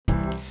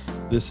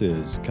This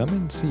is Come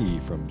and See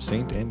from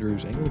St.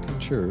 Andrew's Anglican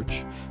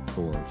Church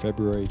for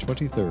February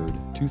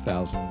 23rd,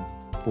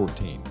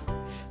 2014.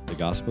 The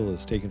Gospel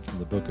is taken from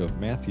the book of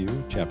Matthew,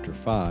 chapter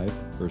 5,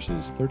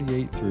 verses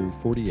 38 through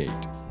 48.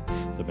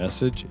 The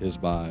message is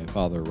by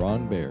Father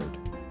Ron Baird.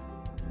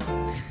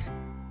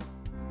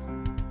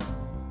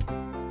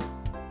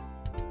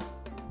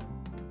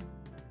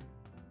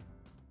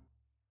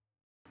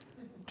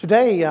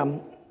 Today,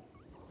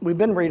 we've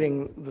been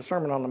reading the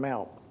Sermon on the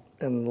Mount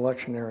in the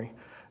lectionary,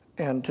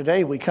 and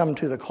today we come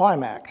to the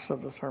climax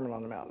of the Sermon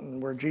on the Mount,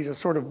 where Jesus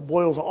sort of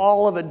boils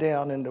all of it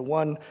down into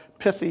one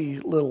pithy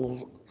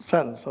little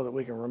sentence so that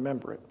we can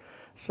remember it.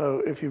 So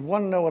if you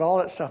want to know what all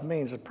that stuff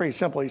means, it's pretty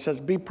simple. He says,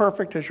 be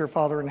perfect as your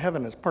Father in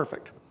heaven is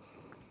perfect.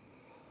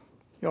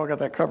 You all got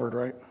that covered,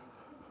 right?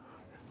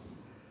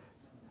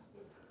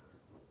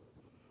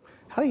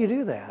 How do you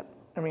do that?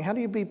 I mean, how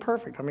do you be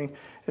perfect? I mean,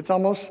 it's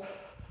almost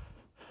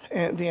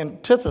the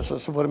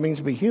antithesis of what it means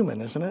to be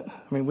human, isn't it?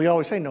 I mean, we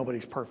always say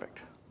nobody's perfect.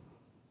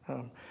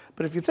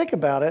 But if you think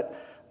about it,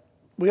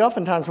 we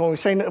oftentimes,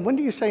 when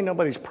do you say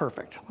nobody's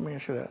perfect? Let me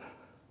ask you that.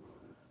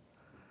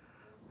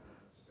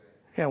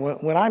 Yeah,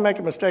 when I make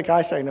a mistake,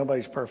 I say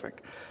nobody's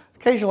perfect.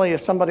 Occasionally,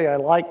 if somebody I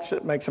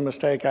like makes a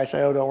mistake, I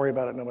say, oh, don't worry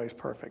about it, nobody's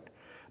perfect.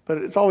 But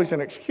it's always an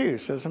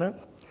excuse, isn't it?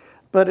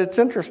 But it's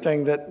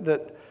interesting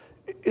that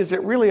is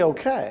it really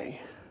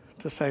okay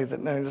to say that?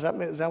 No, is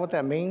that what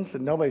that means?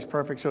 That nobody's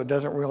perfect, so it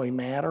doesn't really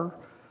matter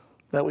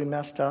that we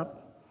messed up?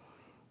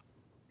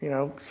 You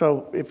know,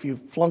 so if you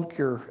flunk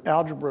your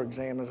algebra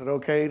exam, is it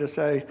okay to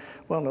say,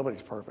 well,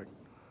 nobody's perfect?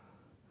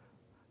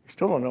 You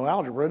still don't know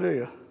algebra, do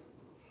you?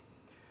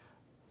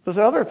 There's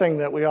the other thing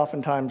that we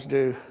oftentimes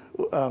do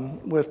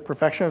with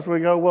perfection is we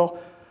go, well,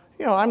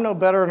 you know, I'm no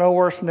better or no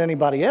worse than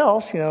anybody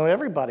else. You know,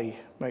 everybody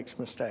makes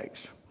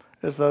mistakes,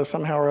 as though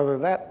somehow or other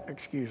that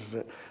excuses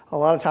it. A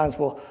lot of times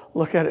we'll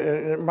look at it,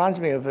 it reminds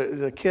me of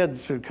the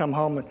kids who come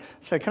home and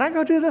say, can I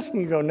go do this? And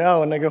you go,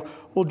 no. And they go,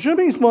 well,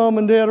 Jimmy's mom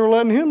and dad are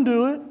letting him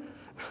do it.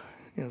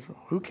 You know, so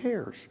who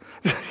cares?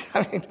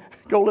 I mean,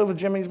 go live with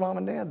Jimmy's mom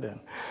and dad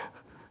then.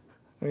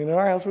 You know,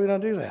 or else we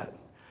don't do that.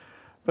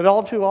 But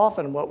all too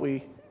often what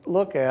we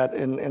look at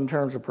in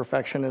terms of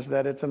perfection is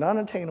that it's an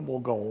unattainable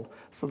goal,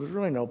 so there's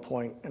really no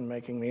point in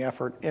making the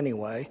effort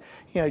anyway.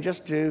 You know,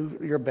 just do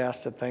your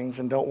best at things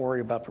and don't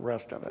worry about the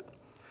rest of it.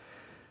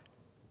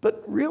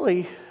 But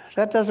really,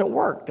 that doesn't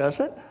work, does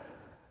it?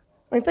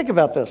 I mean, think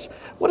about this.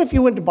 What if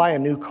you went to buy a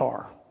new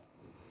car?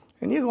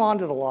 And you go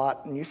onto the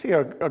lot and you see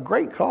a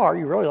great car,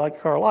 you really like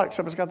the car a lot,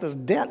 except it's got this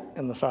dent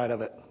in the side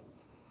of it.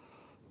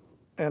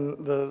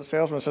 And the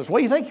salesman says, what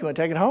do you think? You want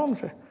to take it home? I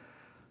say,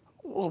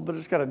 well, but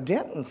it's got a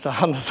dent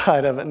on the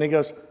side of it. And he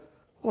goes,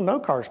 well, no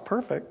car's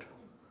perfect.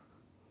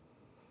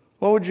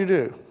 What would you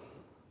do?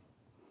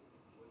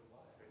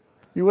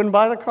 You wouldn't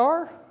buy the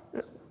car?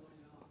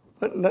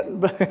 But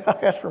I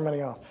asked for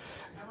money off.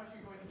 How much are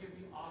you going to give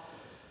me off?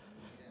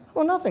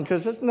 Well, nothing,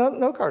 because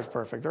no car's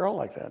perfect. They're all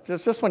like that.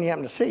 It's just one you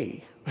happen to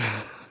see.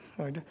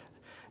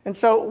 And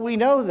so we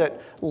know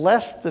that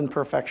less than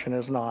perfection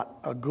is not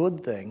a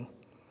good thing.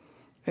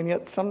 And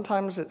yet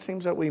sometimes it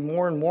seems that we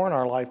more and more in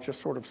our life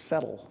just sort of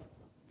settle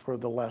for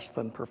the less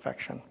than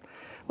perfection.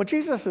 What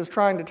Jesus is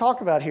trying to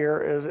talk about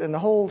here is in the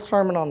whole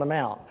Sermon on the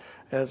Mount,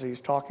 as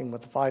he's talking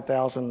with the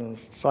 5,000 and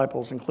his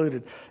disciples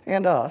included,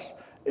 and us,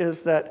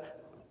 is that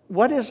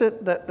what is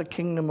it that the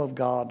kingdom of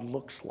God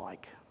looks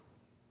like?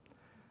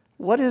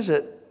 What is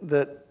it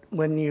that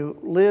when you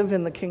live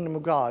in the kingdom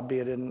of God, be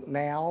it in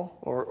now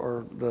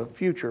or the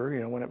future, you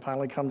know, when it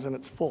finally comes in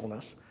its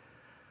fullness,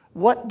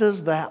 what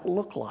does that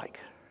look like?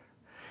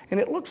 And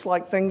it looks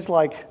like things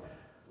like,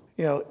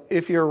 you know,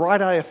 if your right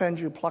eye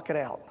offends you, pluck it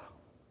out.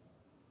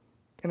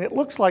 And it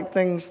looks like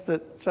things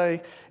that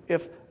say,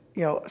 if,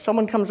 you know,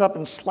 someone comes up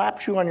and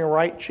slaps you on your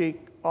right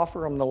cheek, offer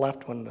them the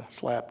left one to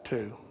slap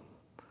too.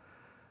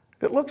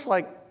 It looks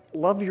like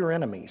love your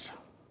enemies.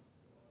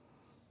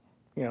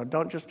 You know,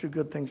 don't just do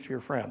good things to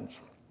your friends.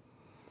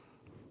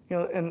 You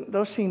know, and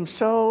those seem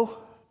so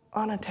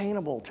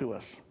unattainable to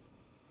us.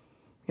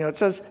 You know, it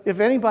says,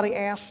 if anybody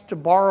asks to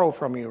borrow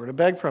from you or to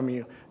beg from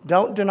you,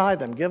 don't deny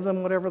them. Give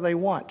them whatever they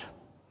want.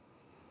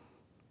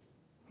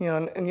 You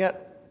know, and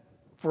yet,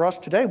 for us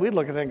today, we'd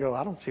look at that and go,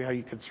 I don't see how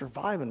you could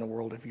survive in the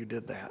world if you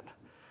did that.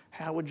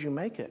 How would you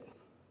make it?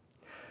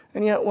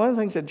 And yet, one of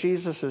the things that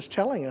Jesus is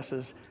telling us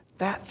is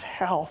that's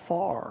how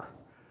far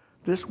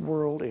this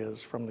world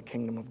is from the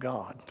kingdom of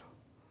God.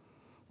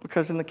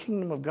 Because in the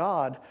kingdom of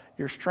God,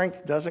 your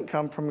strength doesn't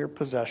come from your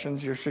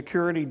possessions. Your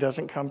security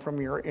doesn't come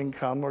from your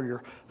income or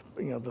your,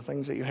 you know, the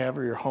things that you have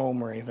or your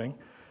home or anything.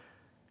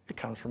 It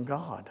comes from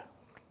God,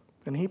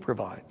 and he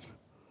provides.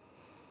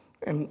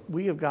 And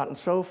we have gotten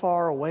so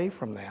far away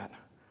from that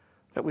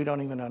we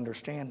don't even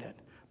understand it.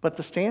 But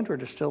the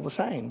standard is still the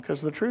same,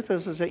 because the truth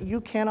is that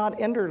you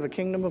cannot enter the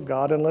kingdom of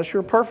God unless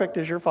you're perfect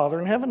as your Father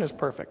in heaven is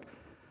perfect.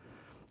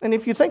 And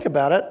if you think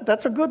about it,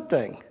 that's a good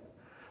thing.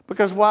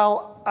 Because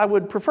while I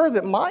would prefer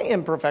that my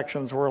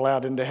imperfections were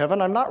allowed into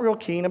heaven, I'm not real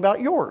keen about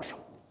yours.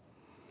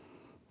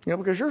 You know,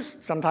 because yours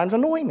sometimes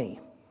annoy me.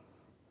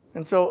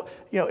 And so,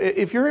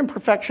 if your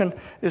imperfection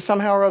is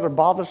somehow or other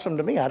bothersome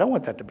to me, I don't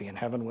want that to be in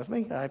heaven with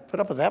me. I put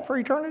up with that for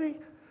eternity.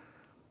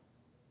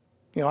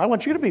 I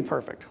want you to be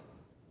perfect.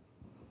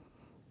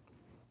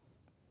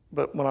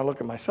 But when I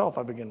look at myself,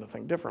 I begin to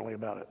think differently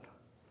about it.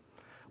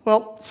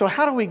 Well, so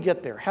how do we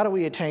get there? How do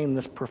we attain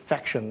this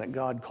perfection that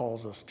God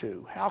calls us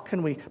to? How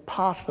can we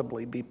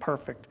possibly be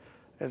perfect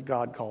as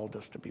God called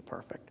us to be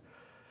perfect?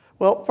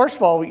 Well, first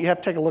of all, you have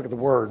to take a look at the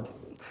word.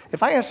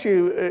 If I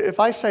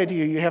say to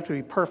you, you have to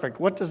be perfect,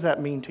 what does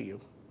that mean to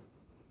you?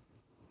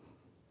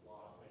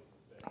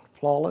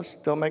 Flawless,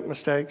 don't make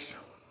mistakes.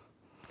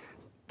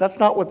 That's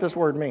not what this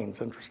word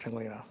means,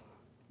 interestingly enough.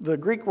 The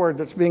Greek word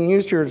that's being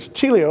used here is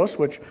teleos,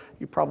 which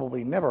you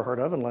probably never heard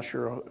of unless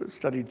you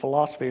studied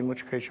philosophy, in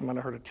which case you might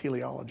have heard of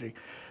teleology.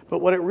 But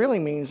what it really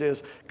means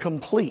is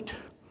complete,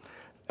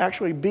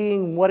 actually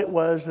being what it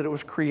was that it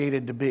was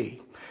created to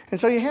be. And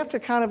so you have to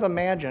kind of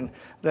imagine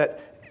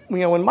that,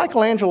 when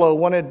Michelangelo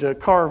wanted to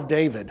carve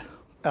David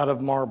out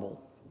of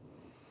marble,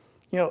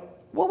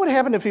 what would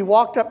happen if he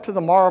walked up to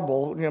the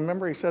marble?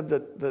 Remember he said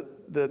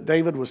that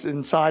David was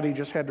inside, he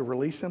just had to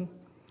release him?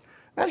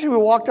 Imagine if he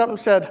walked up and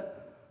said,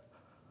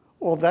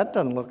 well, that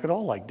doesn't look at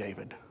all like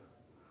David.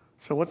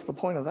 So what's the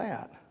point of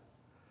that?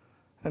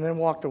 And then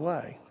walked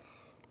away.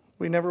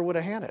 We never would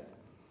have had it.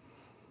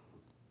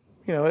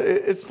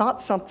 It's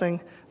not something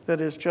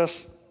that is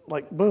just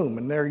like boom,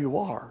 and there you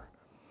are.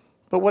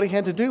 But what he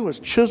had to do was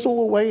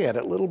chisel away at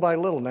it little by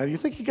little. Now, do you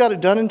think he got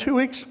it done in 2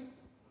 weeks?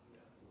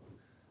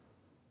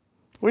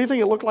 What do you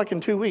think it looked like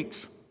in 2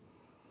 weeks?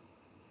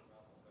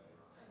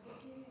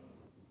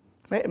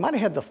 It might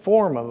have had the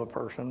form of a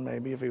person,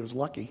 maybe, if he was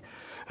lucky.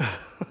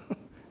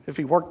 If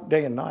he worked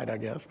day and night, I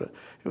guess, but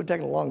it would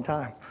take a long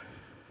time.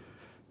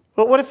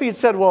 But what if he had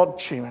said, well,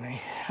 Jiminy,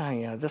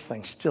 this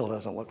thing still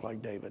doesn't look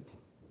like David?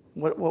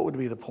 What would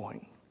be the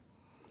point?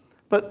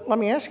 But let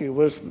me ask you,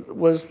 was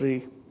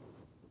the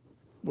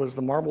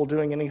marble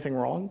doing anything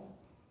wrong?